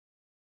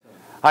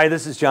Hi,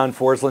 this is John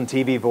Forslund,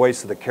 TV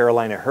voice of the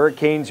Carolina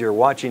Hurricanes. You're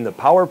watching the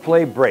Power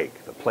Play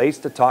Break, the place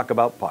to talk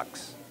about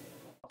pucks.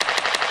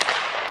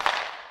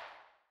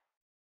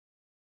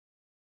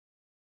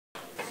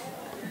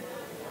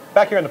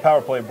 Back here on the Power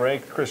Play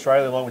Break, Chris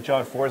Riley along with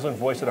John Forslund,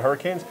 voice of the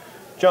Hurricanes.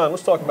 John,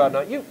 let's talk about now.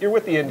 You're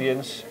with the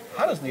Indians.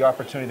 How does the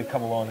opportunity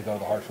come along to go to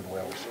the Hartford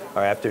Whalers? All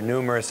right, after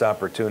numerous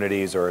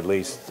opportunities, or at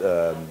least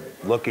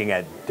looking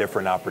at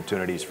different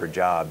opportunities for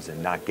jobs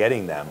and not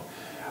getting them,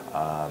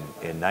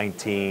 in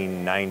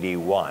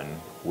 1991,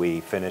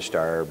 we finished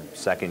our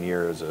second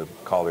year as a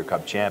Calder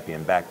Cup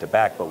champion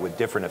back-to-back, but with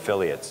different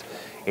affiliates.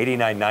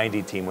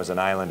 89-90 team was an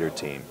Islander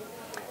team.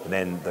 And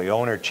then the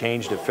owner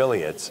changed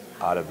affiliates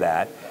out of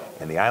that,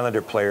 and the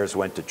Islander players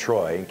went to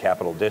Troy in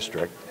Capital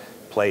District,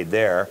 played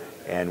there,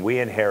 and we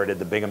inherited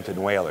the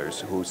Binghamton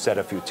Whalers, who set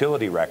a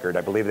futility record.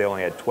 I believe they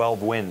only had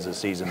 12 wins the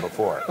season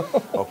before.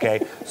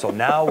 Okay, so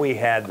now we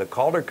had the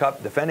Calder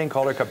Cup, defending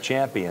Calder Cup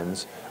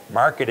champions,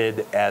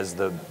 marketed as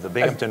the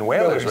Binghamton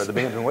Whalers, or the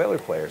Binghamton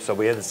Whalers players. So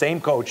we had the same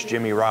coach,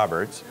 Jimmy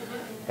Roberts,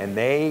 and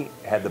they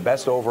had the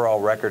best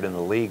overall record in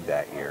the league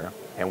that year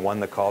and won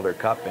the Calder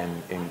Cup,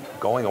 and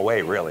going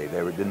away, really.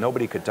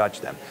 Nobody could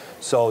touch them.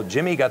 So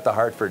Jimmy got the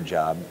Hartford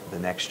job the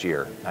next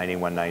year,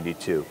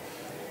 91-92.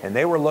 And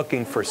they were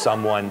looking for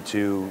someone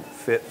to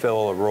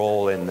fill a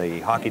role in the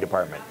hockey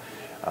department.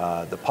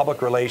 The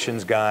public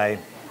relations guy,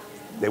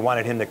 they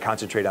wanted him to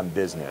concentrate on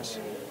business,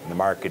 the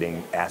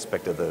marketing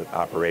aspect of the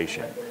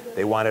operation.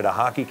 They wanted a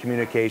hockey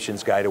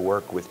communications guy to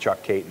work with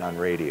Chuck Caton on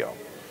radio.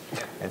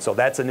 And so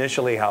that's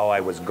initially how I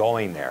was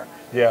going there.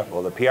 Yeah.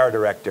 Well, the PR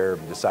director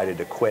decided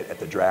to quit at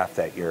the draft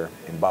that year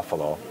in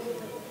Buffalo,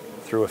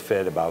 threw a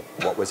fit about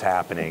what was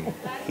happening.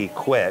 He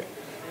quit,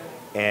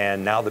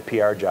 and now the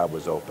PR job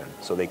was open.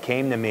 So they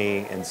came to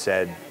me and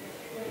said,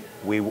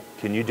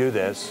 can you do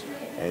this?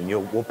 And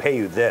we'll pay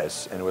you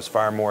this. And it was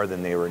far more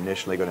than they were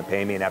initially going to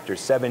pay me. And after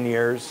 7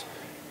 years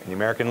in the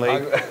American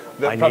League,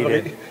 I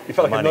needed you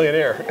felt like money. A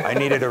millionaire. I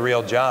needed a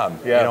real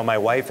job. Yeah. You know, my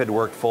wife had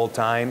worked full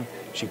time.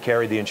 She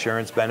carried the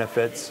insurance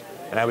benefits,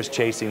 and I was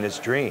chasing this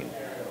dream.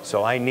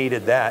 So I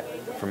needed that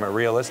from a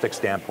realistic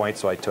standpoint,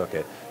 so I took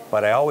it.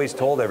 But I always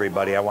told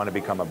everybody I want to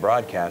become a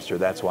broadcaster.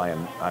 That's why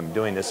I'm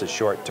doing this as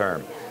short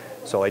term.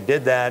 So I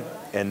did that,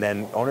 and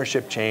then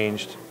ownership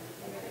changed.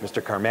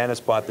 Mr.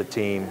 Karmanis bought the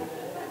team.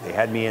 They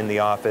had me in the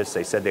office.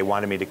 They said they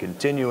wanted me to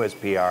continue as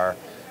PR.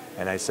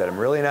 And I said, I'm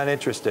really not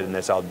interested in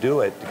this. I'll do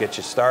it to get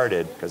you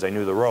started, because I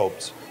knew the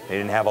ropes. They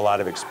didn't have a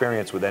lot of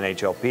experience with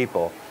NHL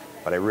people,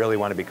 but I really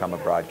want to become a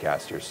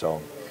broadcaster.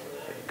 So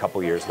a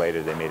couple years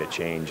later, they made a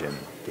change and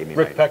gave me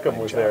Rick Peckham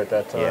my was job. there at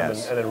that time,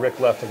 Yes. and then Rick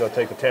left to go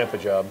take the Tampa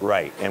job.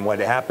 Right, and what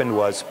happened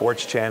was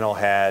Sports Channel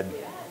had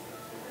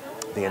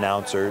the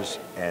announcers,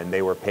 and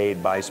they were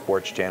paid by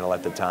Sports Channel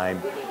at the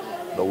time.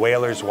 The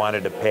Whalers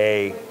wanted to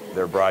pay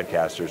their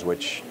broadcasters,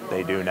 which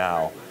they do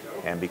now,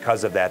 and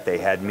because of that, they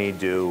had me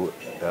do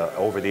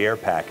over-the-air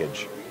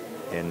package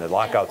in the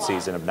lockout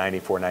season of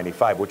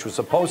 94-95, which was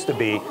supposed to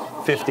be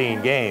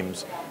 15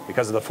 games.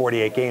 Because of the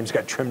 48 games,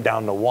 got trimmed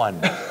down to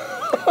 1.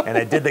 And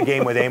I did the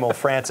game with Emil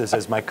Francis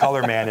as my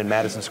color man in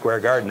Madison Square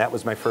Garden. That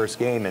was my first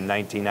game in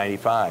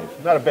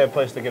 1995. Not a bad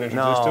place to get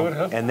introduced to it,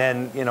 huh? And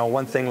then, you know,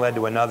 one thing led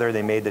to another.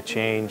 They made the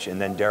change,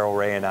 and then Darryl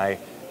Ray and I,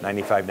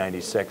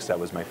 95-96, that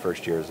was my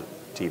first year as a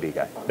TV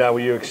guy. Now, were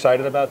you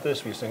excited about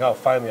this? Were you saying, oh,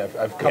 finally,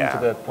 I've come Yeah.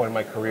 to that point in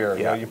my career. Yeah.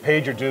 You know, you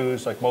paid your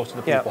dues like most of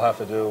the people have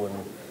to do. And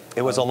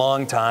it was a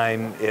long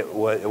time. It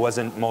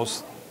wasn't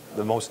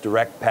the most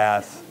direct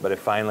path, but it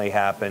finally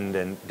happened,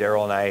 and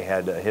Darryl and I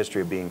had a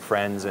history of being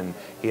friends, and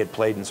he had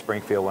played in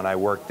Springfield when I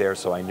worked there,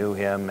 so I knew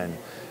him, and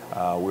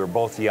we were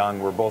both young,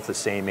 we were both the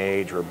same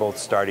age, we were both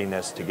starting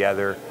this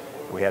together.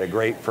 We had a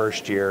great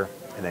first year,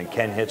 and then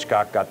Ken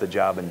Hitchcock got the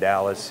job in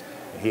Dallas.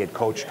 He had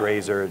coached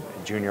Razor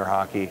junior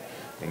hockey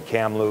in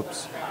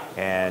Kamloops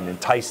and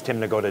enticed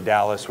him to go to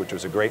Dallas, which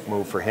was a great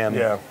move for him,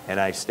 and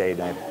I stayed,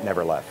 and I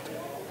never left.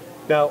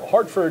 Now,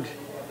 Hartford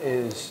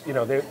is, you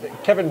know,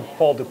 Kevin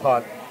Paul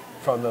DuPont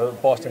from the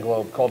Boston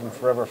Globe called them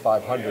Forever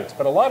 500s,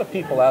 but a lot of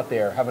people out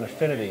there have an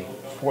affinity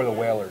for the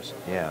Whalers.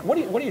 Yeah. What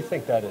do you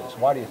think that is?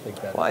 Why do you think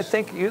that is? Well, I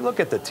think you look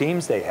at the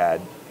teams they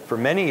had. For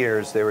many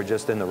years, they were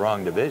just in the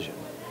wrong division.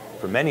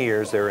 For many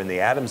years, they were in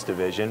the Adams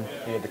division.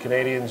 You had the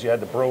Canadians, you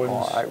had the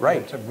Bruins.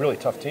 Right. You had really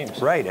tough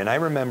teams. Right, and I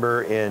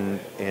remember in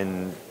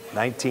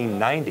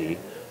 1990,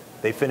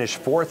 they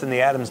finished 4th in the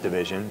Adams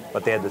division,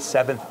 but they had the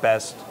 7th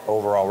best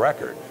overall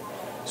record.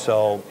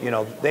 So, you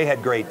know, they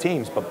had great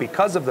teams, but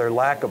because of their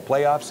lack of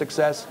playoff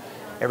success,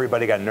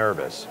 everybody got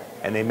nervous,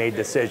 and they made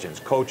decisions.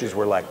 Coaches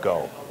were let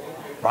go.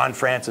 Ron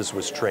Francis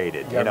was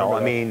traded. Yeah, you know, I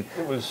that. mean,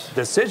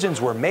 decisions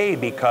were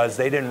made because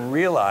they didn't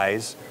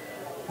realize,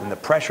 and the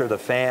pressure of the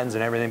fans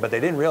and everything, but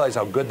they didn't realize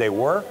how good they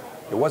were.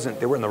 They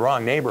were in the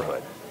wrong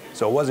neighborhood,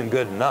 so it wasn't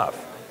good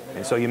enough.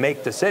 And so you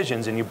make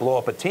decisions and you blow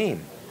up a team,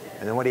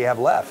 and then what do you have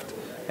left?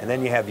 And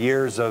then you have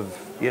years of,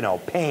 you know,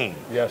 pain.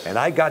 Yes. And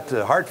I got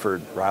to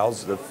Hartford,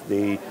 Riles,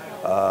 the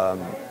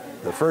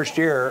first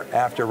year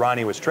after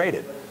Ronnie was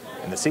traded,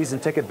 and the season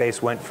ticket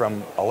base went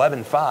from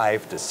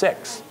 11.5 to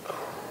 6.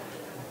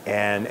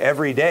 And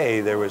every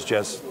day there was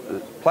just a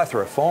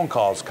plethora of phone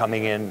calls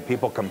coming in,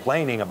 people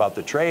complaining about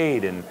the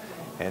trade,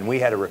 and we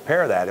had to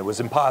repair that. It was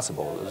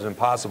impossible. It was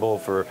impossible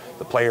for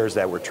the players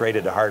that were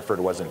traded to Hartford.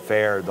 It wasn't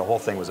fair. The whole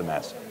thing was a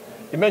mess.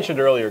 You mentioned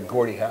earlier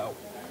Gordie Howe,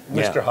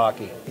 Mr. Yeah.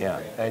 Hockey. Yeah.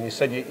 And you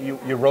said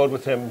you rode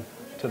with him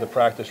to the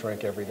practice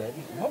rink every day.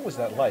 What was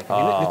that like? I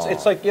mean, Oh.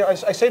 it's like, you know,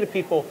 I say to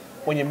people,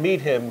 when you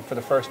meet him for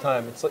the first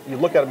time, it's like you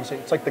look at him and say,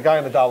 it's like the guy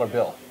on the dollar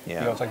bill. Yeah.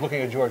 You know, it's like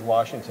looking at George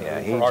Washington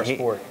Yeah, for our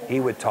sport. he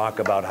would talk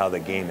about how the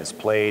game is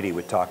played. He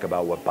would talk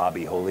about what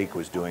Bobby Holik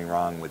was doing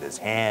wrong with his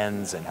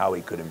hands and how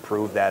he could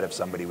improve that if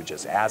somebody would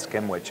just ask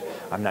him, which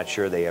I'm not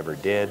sure they ever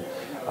did.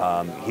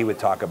 He would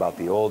talk about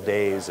the old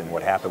days and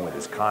what happened with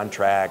his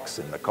contracts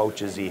and the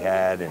coaches he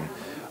had. And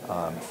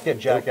Yeah,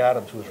 Jack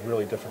Adams was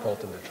really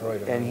difficult in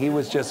Detroit. and he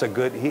was just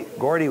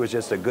Gordie was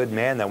just a good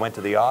man that went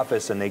to the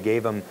office and they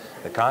gave him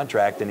the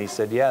contract and he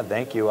said, yeah,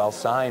 thank you, I'll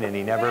sign. And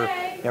he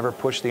never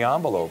pushed the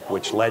envelope,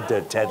 which led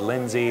to Ted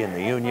Lindsay and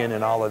the union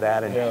and all of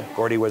that. And yeah.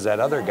 Gordie was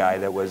that other guy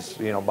that was,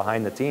 you know,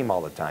 behind the team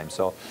all the time.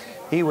 So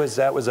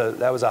that was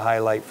a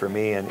highlight for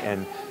me.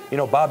 And you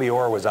know, Bobby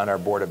Orr was on our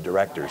board of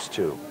directors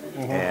too.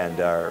 Mm-hmm. And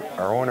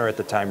our owner at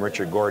the time,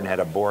 Richard Gordon, had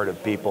a board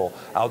of people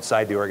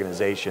outside the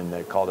organization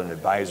that called an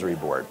advisory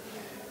board.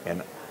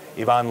 And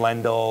Yvonne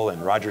Lendl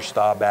and Roger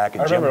Staubach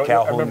and Jim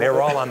Calhoun, they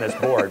were all on this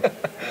board.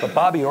 But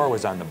Bobby Orr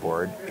was on the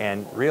board.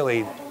 And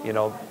really, you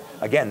know,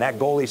 again, that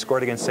goal he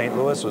scored against St.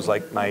 Louis was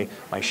like my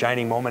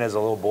shining moment as a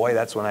little boy.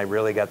 That's when I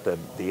really got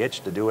the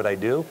itch to do what I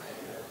do.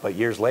 But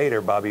years later,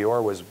 Bobby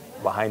Orr was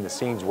behind the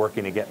scenes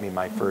working to get me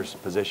my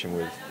first position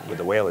with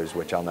the Whalers,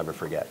 which I'll never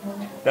forget.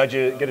 Now, did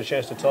you get a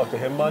chance to talk to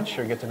him much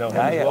or get to know him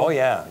as well? Oh,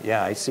 yeah.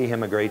 Yeah, I see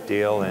him a great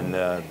deal,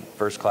 and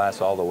first class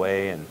all the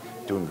way, and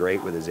doing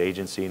great with his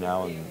agency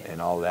now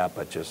and all that,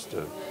 but just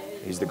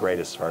he's the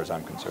greatest as far as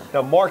I'm concerned.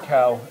 Now, Mark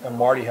Howe and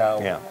Marty Howe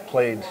Yeah.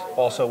 played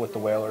also with the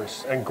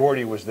Whalers, and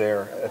Gordie was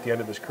there at the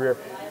end of his career.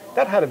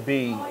 That had to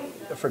be,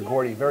 for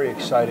Gordie, very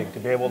exciting to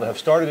be able to have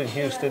started in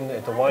Houston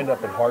and to wind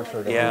up in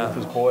Hartford and with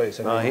his boys.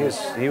 And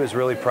he was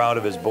really proud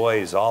of his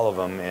boys, all of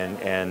them,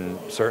 and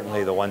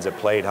certainly the ones that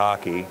played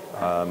hockey.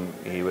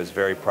 He was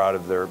very proud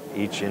of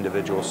each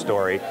individual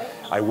story.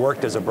 I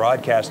worked as a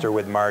broadcaster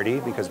with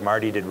Marty because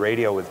Marty did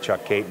radio with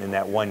Chuck Caton in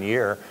that 1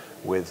 year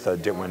with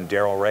when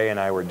Darryl Ray and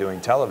I were doing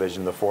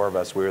television. The four of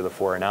us, we were the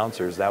four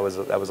announcers. That was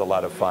a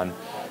lot of fun.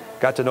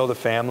 Got to know the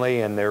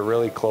family, and they're a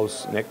really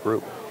close-knit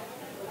group.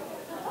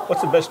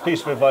 What's the best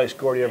piece of advice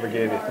Gordie ever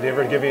gave you? Did he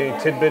ever give you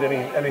any tidbit,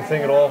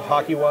 anything at all,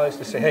 hockey-wise,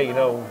 to say, hey, you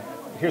know,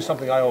 here's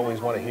something I always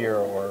want to hear,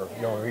 or,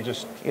 you know, he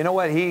just... You know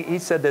what, he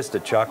said this to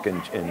Chuck,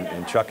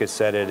 and Chuck has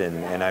said it,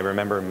 and I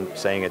remember him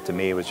saying it to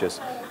me. It was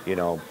just, you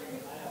know,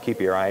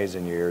 keep your eyes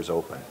and your ears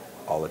open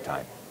all the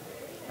time.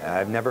 And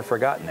I've never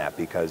forgotten that,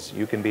 because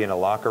you can be in a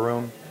locker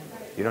room.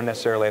 You don't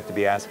necessarily have to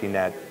be asking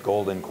that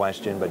golden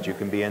question, but you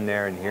can be in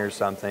there and hear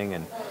something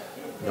and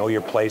know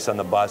your place on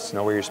the bus,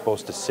 know where you're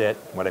supposed to sit.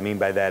 What I mean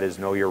by that is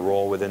know your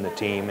role within the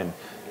team, and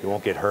you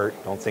won't get hurt.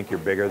 Don't think you're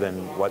bigger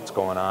than what's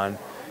going on,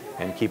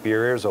 and keep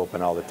your ears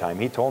open all the time.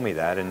 He told me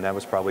that, and that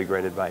was probably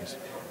great advice.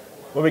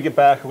 When we get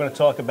back, we're going to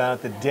talk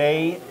about the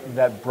day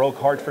that broke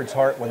Hartford's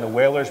heart when the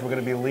Whalers were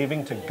going to be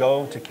leaving to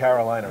go to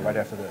Carolina right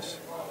after this.